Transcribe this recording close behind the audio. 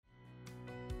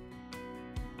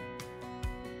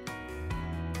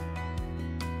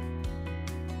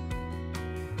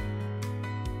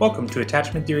Welcome to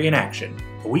Attachment Theory in Action,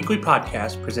 a weekly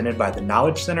podcast presented by the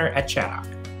Knowledge Center at Chaddock.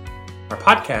 Our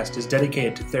podcast is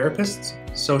dedicated to therapists,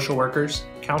 social workers,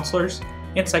 counselors,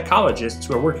 and psychologists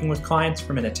who are working with clients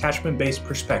from an attachment-based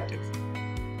perspective.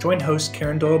 Join host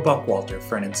Karen Doyle Buckwalter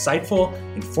for an insightful,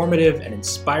 informative, and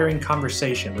inspiring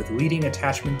conversation with leading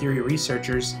attachment theory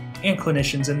researchers and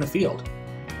clinicians in the field.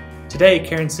 Today,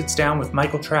 Karen sits down with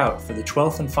Michael Trout for the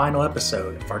 12th and final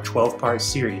episode of our 12-part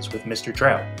series with Mr.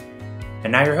 Trout.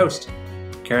 And now your host,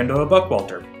 Karen Doyle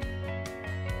Buckwalter.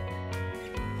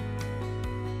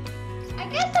 I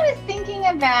guess I was thinking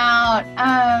about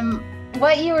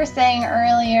what you were saying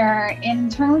earlier in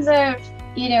terms of,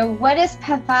 what is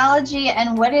pathology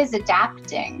and what is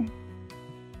adapting?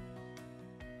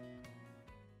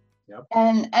 Yep.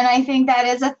 And I think that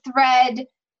is a thread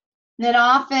that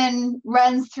often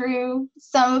runs through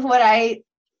some of what I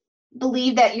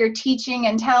believe that you're teaching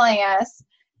and telling us,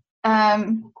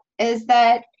 is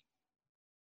that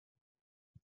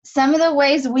some of the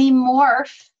ways we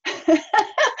morph,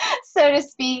 so to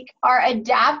speak, are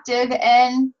adaptive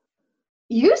and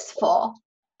useful.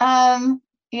 And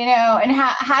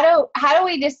how do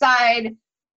we decide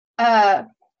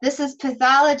this is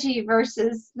pathology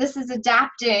versus this is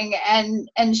adapting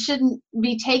and shouldn't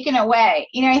be taken away?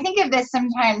 I think of this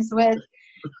sometimes with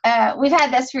we've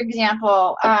had this, for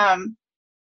example,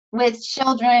 with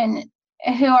children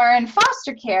who are in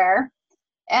foster care,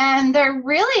 and they're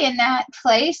really in that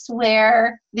place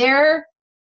where they're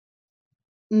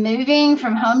moving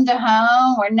from home to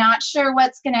home. We're not sure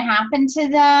what's going to happen to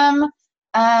them.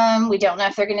 We don't know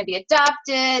if they're going to be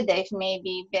adopted. They've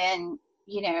maybe been,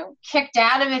 kicked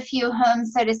out of a few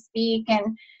homes, so to speak.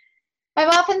 And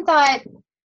I've often thought,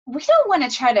 we don't want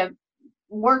to try to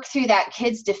work through that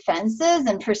kid's defenses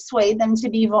and persuade them to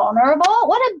be vulnerable.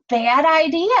 What a bad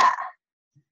idea.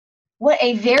 What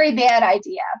a very bad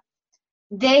idea.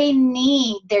 They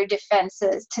need their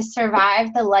defenses to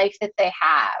survive the life that they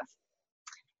have.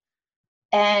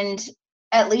 And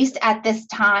at least at this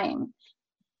time.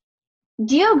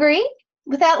 Do you agree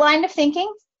with that line of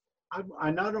thinking? I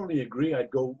not only agree,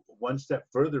 I'd go one step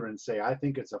further and say I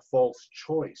think it's a false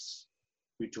choice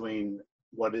between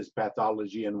what is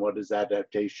pathology and what is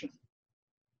adaptation.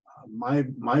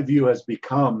 My view has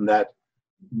become that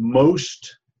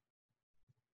most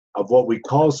of what we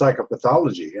call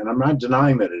psychopathology, and I'm not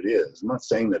denying that it is, I'm not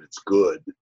saying that it's good,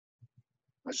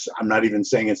 I'm not even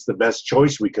saying it's the best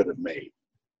choice we could have made,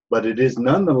 but it is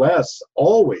nonetheless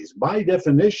always, by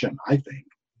definition, I think,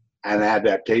 an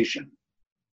adaptation.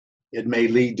 It may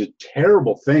lead to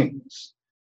terrible things.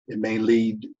 It may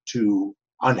lead to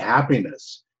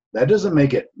unhappiness. That doesn't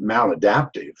make it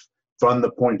maladaptive from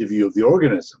the point of view of the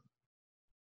organism.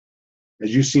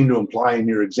 As you seem to imply in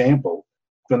your example,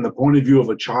 from the point of view of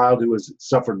a child who has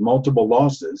suffered multiple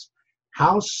losses,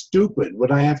 how stupid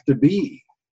would I have to be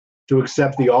to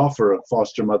accept the offer of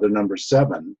foster mother number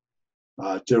 7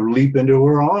 to leap into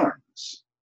her arms?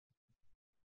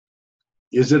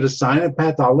 Is it a sign of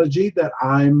pathology that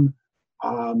I'm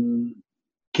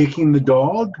kicking the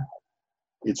dog?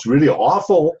 It's really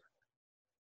awful,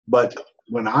 but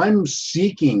when I'm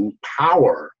seeking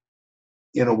power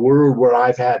in a world where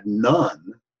I've had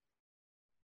none,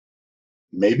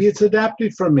 maybe it's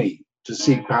adaptive for me to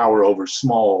seek power over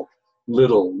small,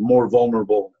 little, more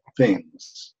vulnerable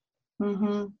things.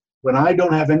 Mm-hmm. When I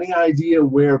don't have any idea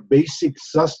where basic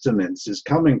sustenance is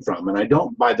coming from, and I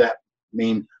don't by that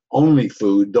mean only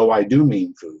food, though I do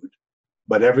mean food,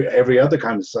 but every other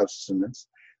kind of sustenance,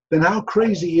 then how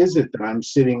crazy is it that I'm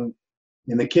sitting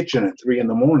in the kitchen at 3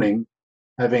 a.m,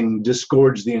 having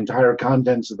disgorged the entire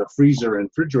contents of the freezer and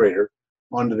refrigerator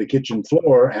onto the kitchen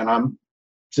floor, and I'm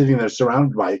sitting there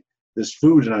surrounded by this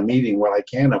food and I'm eating what I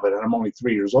can of it, and I'm only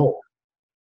 3 years old.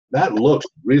 That looks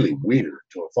really weird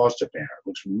to a foster parent. It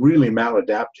looks really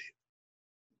maladaptive.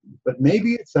 But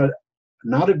maybe it's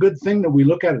not a good thing that we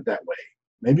look at it that way.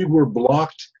 Maybe we're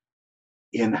blocked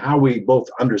in how we both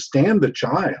understand the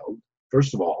child,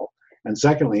 first of all, and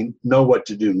secondly, know what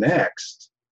to do next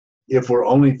if we're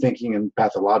only thinking in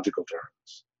pathological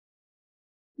terms.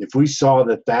 If we saw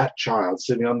that child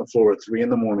sitting on the floor at 3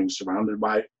 a.m, surrounded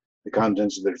by the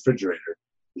contents of the refrigerator,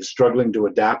 is struggling to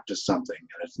adapt to something,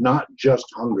 and it's not just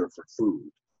hunger for food,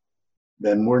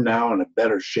 then we're now in a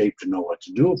better shape to know what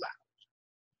to do about it.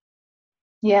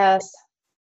 Yes.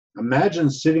 Imagine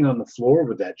sitting on the floor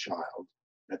with that child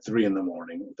at 3 a.m.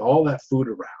 with all that food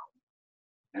around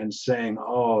and saying,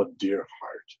 "Oh, dear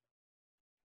heart."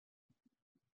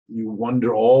 You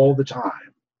wonder all the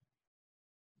time,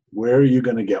 where are you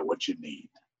going to get what you need?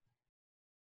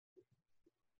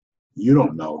 You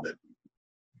don't know that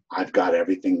I've got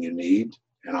everything you need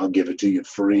and I'll give it to you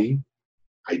free.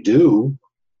 I do,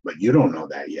 but you don't know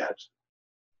that yet.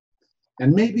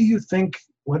 And maybe you think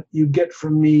what you get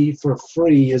from me for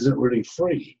free isn't really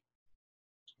free.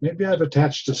 Maybe I've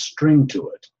attached a string to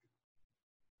it.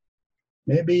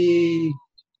 Maybe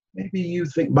you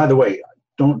think, by the way,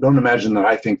 don't imagine that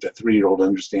I think the 3-year-old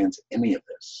understands any of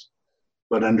this,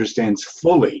 but understands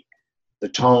fully the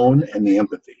tone and the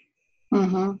empathy.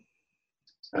 Mm-hmm.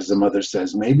 As the mother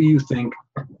says, maybe you think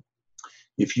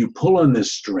if you pull on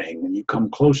this string and you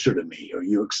come closer to me, or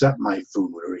you accept my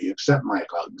food, or you accept my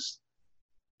hugs,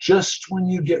 just when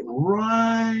you get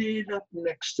right up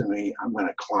next to me, I'm going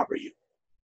to clobber you.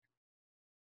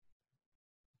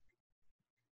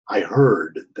 I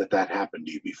heard that happened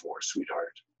to you before,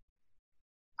 sweetheart.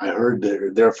 I heard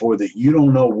that, therefore, that you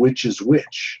don't know which is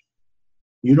which.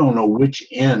 You don't know which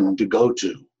end to go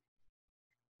to.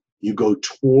 You go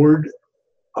toward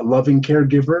a loving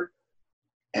caregiver,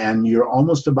 and you're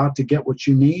almost about to get what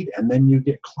you need, and then you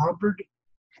get clobbered.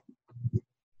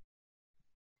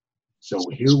 So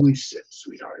here we sit,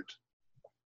 sweetheart.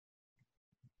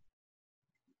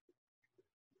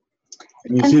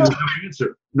 And you see, there's no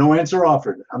answer. No answer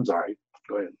offered. I'm sorry.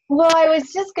 Go ahead. Well, I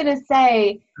was just going to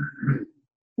say,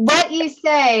 what you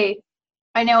say,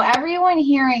 I know everyone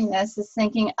hearing this is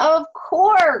thinking, of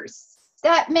course,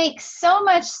 that makes so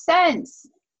much sense.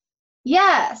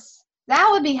 Yes, that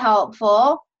would be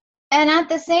helpful. And at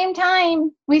the same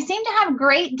time, we seem to have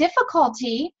great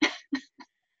difficulty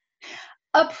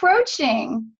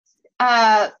approaching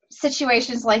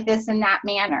situations like this in that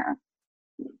manner.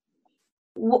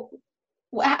 What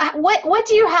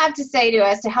do you have to say to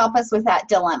us to help us with that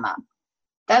dilemma?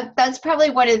 That's probably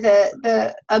what is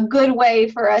a good way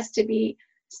for us to be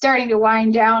starting to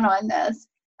wind down on this.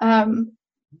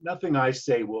 Nothing I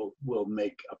say will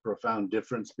make a profound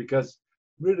difference, because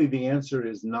really the answer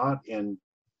is not in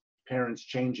parents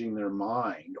changing their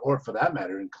mind, or for that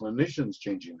matter, in clinicians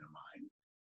changing their mind,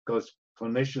 because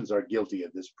clinicians are guilty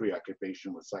of this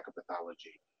preoccupation with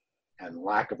psychopathology and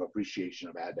lack of appreciation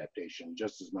of adaptation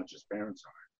just as much as parents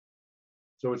are.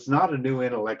 So it's not a new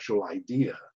intellectual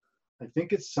idea. I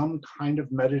think it's some kind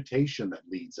of meditation that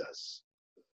leads us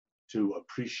to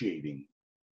appreciating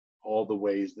all the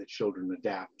ways that children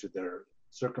adapt to their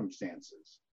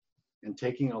circumstances, and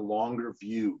taking a longer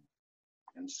view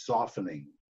and softening.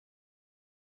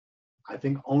 I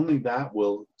think only that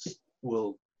will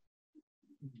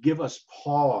give us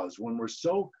pause when we're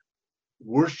so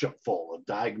worshipful of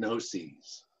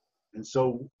diagnoses and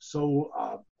so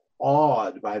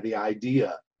awed by the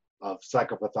idea of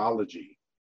psychopathology,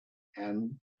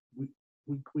 and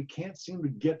we can't seem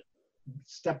to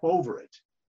step over it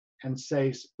and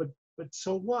say, but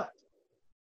so what?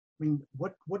 I mean,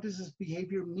 what does this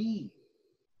behavior mean?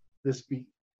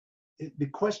 The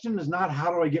question is not,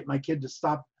 how do I get my kid to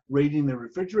stop raiding the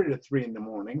refrigerator at 3 a.m,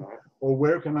 or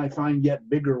where can I find yet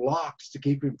bigger locks to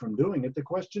keep him from doing it? The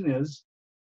question is,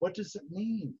 what does it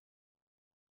mean?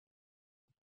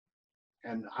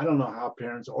 And I don't know how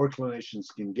parents or clinicians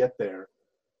can get there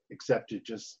except to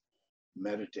just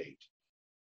meditate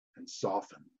and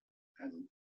soften and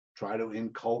try to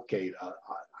inculcate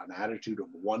an attitude of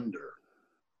wonder.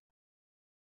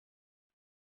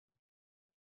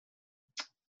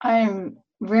 I'm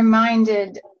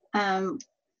reminded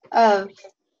of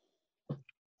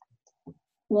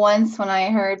once when I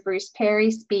heard Bruce Perry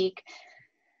speak,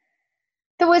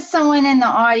 there was someone in the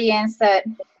audience that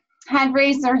had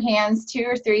raised their hands 2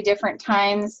 or 3 different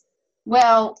times.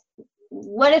 Well,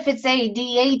 what if it's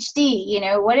ADHD? You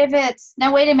know, what if it's,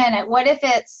 no, wait a minute, what if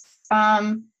it's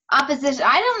opposition?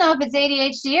 I don't know if it's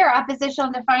ADHD or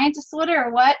oppositional defiant disorder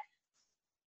or what.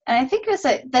 And I think it was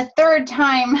the 3rd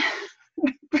time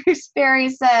Bruce Perry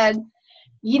said,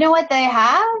 you know what they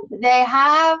have? They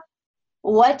have,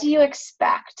 what do you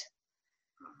expect?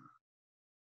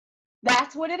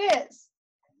 That's what it is.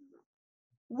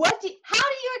 How do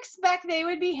you expect they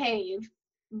would behave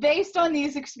based on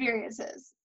these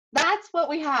experiences? That's what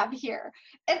we have here.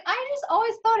 And I just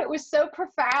always thought it was so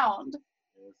profound.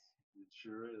 Yes, it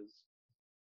sure is.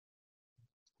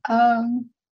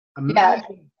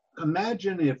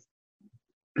 Imagine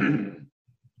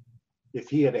if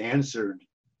he had answered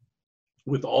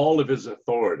with all of his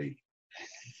authority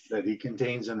that he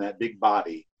contains in that big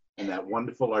body and that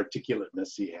wonderful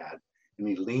articulateness he had, and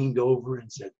he leaned over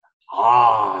and said,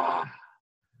 I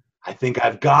think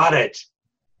I've got it.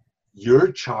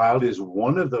 Your child is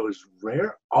one of those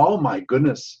rare, oh my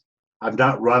goodness, I've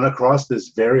not run across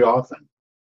this very often.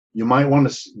 You might want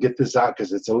to get this out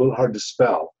because it's a little hard to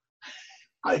spell.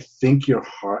 I think your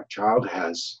child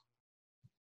has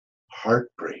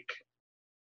heartbreak.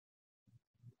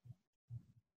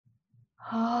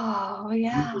 Oh, You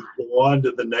yeah. just go on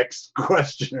to the next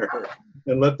questioner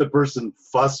and let the person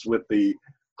fuss with the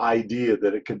idea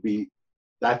that it could be,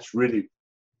 that's really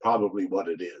probably what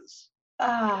it is.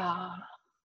 Oh,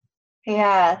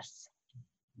 yes.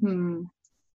 Hmm.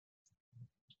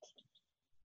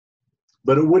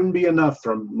 But it wouldn't be enough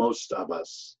for most of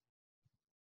us.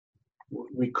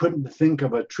 We couldn't think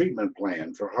of a treatment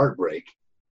plan for heartbreak.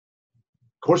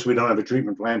 Of course, we don't have a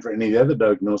treatment plan for any of the other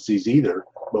diagnoses either,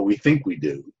 but we think we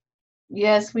do.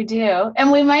 Yes, we do.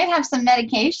 And we might have some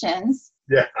medications.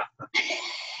 Yeah.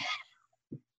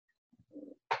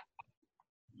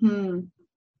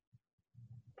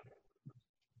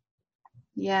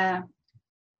 Yeah.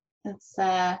 It's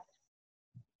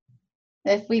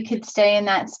if we could stay in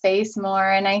that space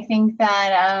more. And I think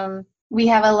that we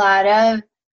have a lot of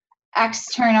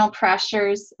external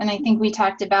pressures. And I think we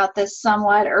talked about this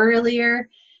somewhat earlier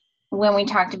when we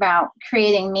talked about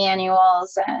creating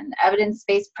manuals and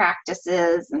evidence-based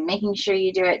practices and making sure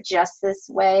you do it just this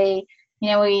way. You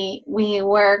know, we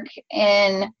work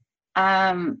in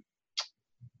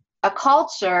a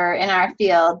culture in our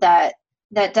field that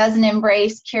doesn't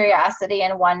embrace curiosity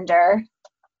and wonder,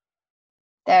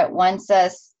 that wants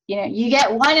us, you know, you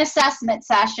get one assessment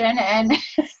session and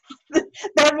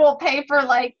then we'll pay for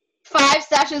like 5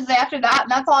 sessions after that,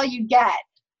 and that's all you get.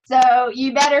 So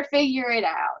you better figure it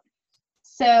out.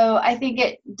 So I think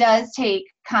it does take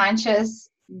conscious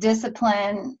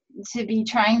discipline to be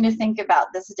trying to think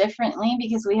about this differently,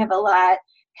 because we have a lot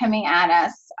coming at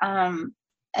us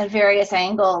at various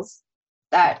angles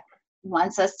that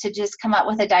wants us to just come up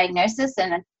with a diagnosis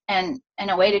and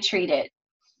a way to treat it.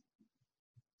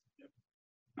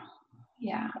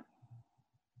 Yeah.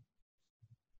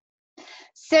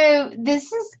 So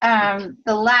this is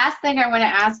the last thing I want to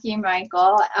ask you,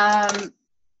 Michael.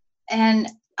 And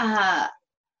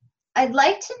I'd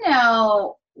like to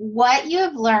know what you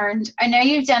have learned. I know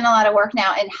you've done a lot of work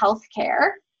now in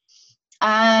healthcare,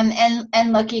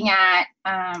 and looking at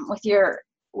with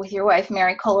your wife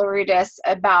Mary Kolarutis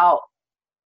about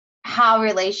how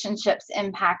relationships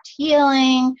impact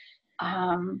healing.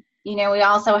 You know, we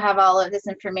also have all of this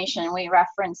information we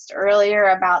referenced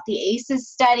earlier about the ACEs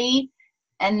study,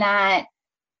 and that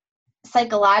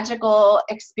psychological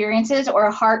experiences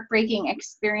or heartbreaking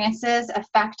experiences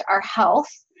affect our health,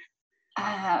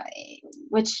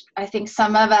 which I think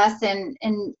some of us in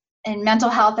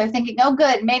mental health are thinking, oh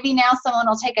good, maybe now someone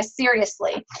will take us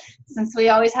seriously, since we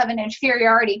always have an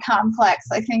inferiority complex,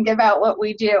 I think, about what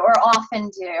we do or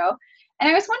often do. And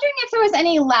I was wondering if there was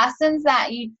any lessons that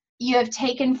you have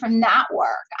taken from that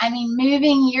work. I mean,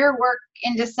 moving your work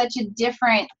into such a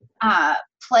different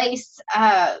place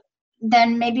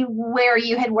than maybe where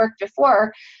you had worked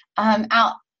before,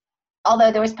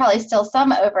 although there was probably still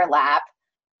some overlap.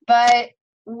 But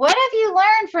what have you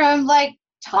learned from like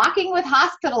talking with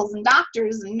hospitals and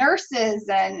doctors and nurses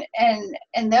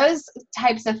and those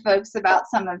types of folks about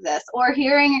some of this, or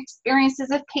hearing experiences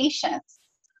of patients?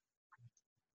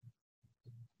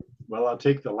 Well, I'll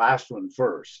take the last one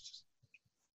first.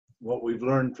 What we've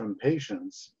learned from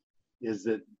patients is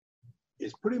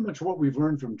pretty much what we've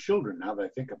learned from children, now that I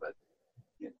think of it,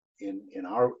 in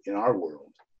our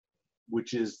world,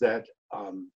 which is that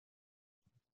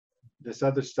this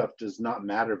other stuff does not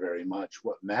matter very much.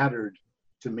 What mattered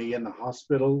to me in the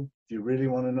hospital, if you really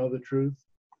want to know the truth,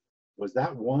 was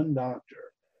that one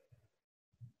doctor.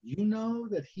 You know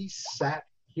that he sat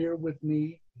here with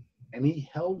me and he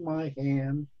held my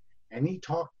hand and he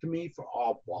talked to me for,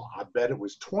 well, I bet it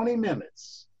was 20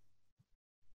 minutes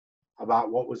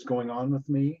about what was going on with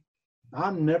me.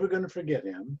 I'm never going to forget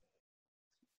him.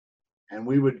 And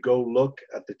we would go look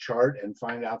at the chart and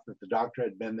find out that the doctor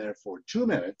had been there for 2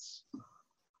 minutes,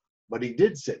 but he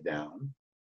did sit down.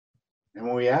 And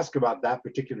when we ask about that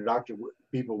particular doctor,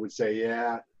 people would say,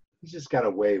 yeah, he's just got a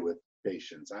way with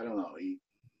patients. I don't know. He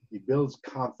builds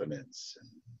confidence, and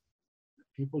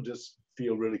people just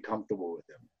feel really comfortable with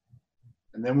him.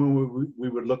 And then when we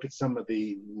would look at some of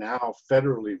the now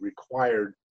federally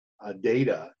required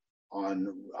data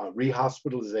on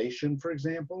rehospitalization, for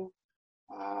example,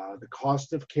 the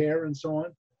cost of care and so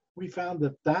on, we found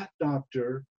that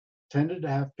doctor tended to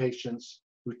have patients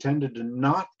who tended to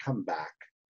not come back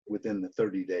within the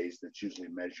 30 days that's usually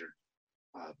measured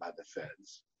by the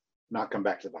feds, not come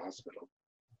back to the hospital.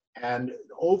 And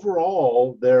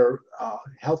overall, their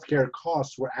healthcare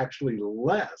costs were actually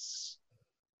less.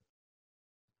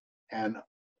 And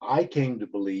I came to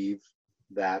believe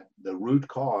that the root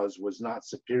cause was not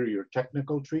superior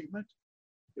technical treatment,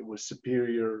 it was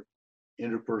superior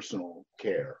interpersonal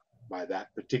care by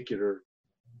that particular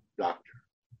doctor.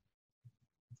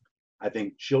 I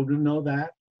think children know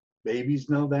that, babies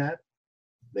know that,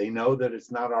 They know that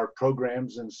it's not our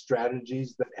programs and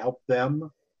strategies that help them.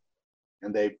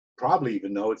 And they probably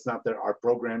even know it's not our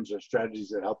programs or strategies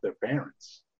that help their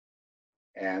parents.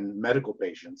 And medical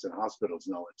patients and hospitals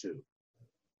know it too.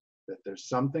 That there's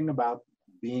something about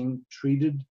being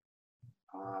treated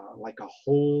like a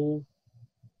whole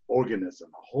organism,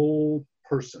 a whole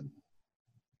person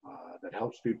that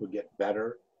helps people get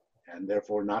better and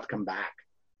therefore not come back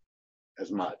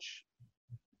as much.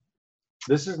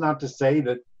 This is not to say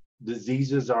that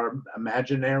diseases are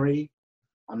imaginary.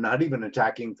 I'm not even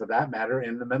attacking, for that matter,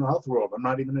 in the mental health world. I'm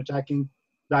not even attacking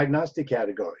diagnostic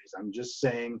categories. I'm just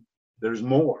saying there's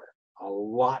more, a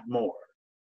lot more.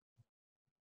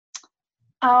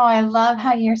 Oh, I love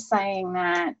how you're saying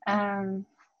that,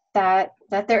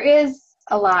 that there is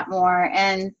a lot more.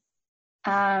 And,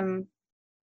 I'm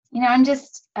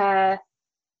just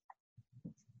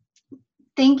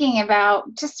thinking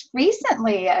about just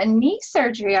recently a knee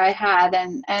surgery I had,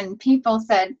 and people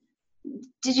said,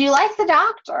 did you like the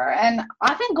doctor? And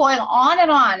I've been going on and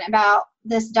on about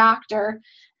this doctor,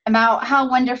 about how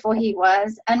wonderful he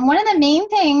was. And one of the main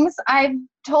things I've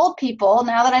told people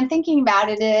now that I'm thinking about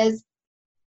it is,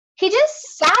 he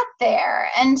just sat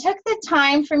there and took the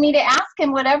time for me to ask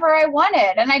him whatever I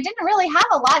wanted. And I didn't really have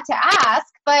a lot to ask,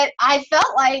 but I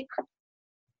felt like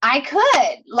I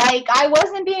could, like I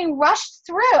wasn't being rushed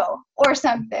through or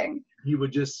something. He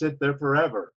would just sit there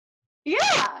forever.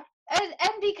 Yeah. And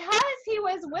because he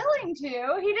was willing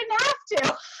to, he didn't have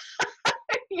to.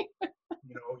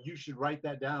 You should write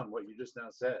that down, what you just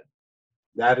now said.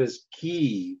 That is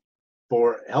key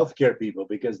for healthcare people,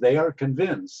 because they are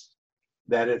convinced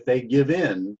that if they give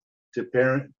in to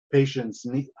patients'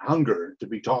 hunger to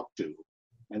be talked to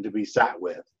and to be sat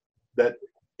with, that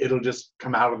it'll just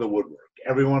come out of the woodwork.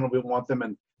 Everyone will want them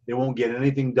and they won't get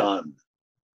anything done.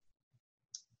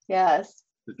 Yes.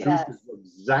 The truth is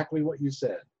exactly what you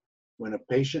said. When a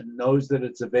patient knows that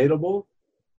it's available,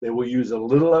 they will use a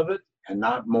little of it and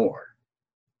not more.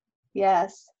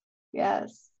 Yes.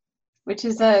 Which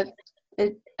is an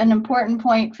important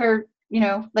point for,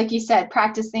 like you said,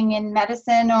 practicing in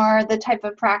medicine or the type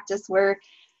of practice we're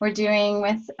doing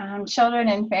with children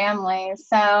and families.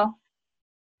 So,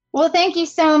 well, thank you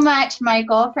so much,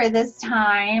 Michael, for this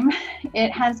time.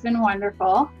 It has been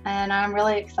wonderful, and I'm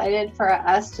really excited for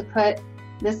us to put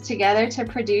this together to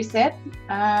produce it.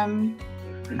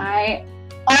 I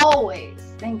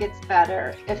always think it's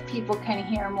better if people can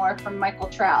hear more from Michael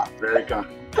Trout. Very kind.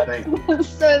 Thank you.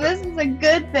 So this is a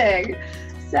good thing.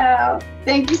 So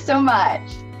thank you so much.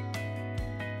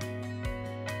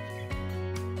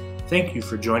 Thank you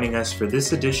for joining us for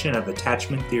this edition of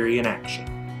Attachment Theory in Action.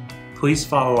 Please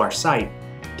follow our site,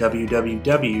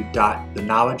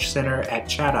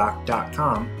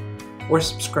 www.theknowledgecenteratchaddock.com, or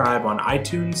subscribe on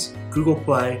iTunes, Google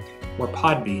Play, or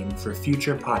Podbean for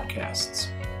future podcasts.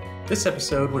 This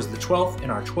episode was the 12th in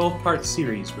our 12-part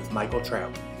series with Michael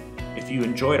Trout. If you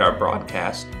enjoyed our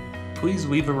broadcast, please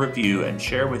leave a review and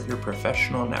share with your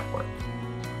professional network.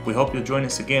 We hope you'll join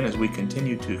us again as we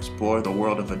continue to explore the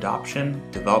world of adoption,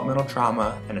 developmental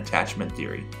trauma, and attachment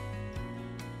theory.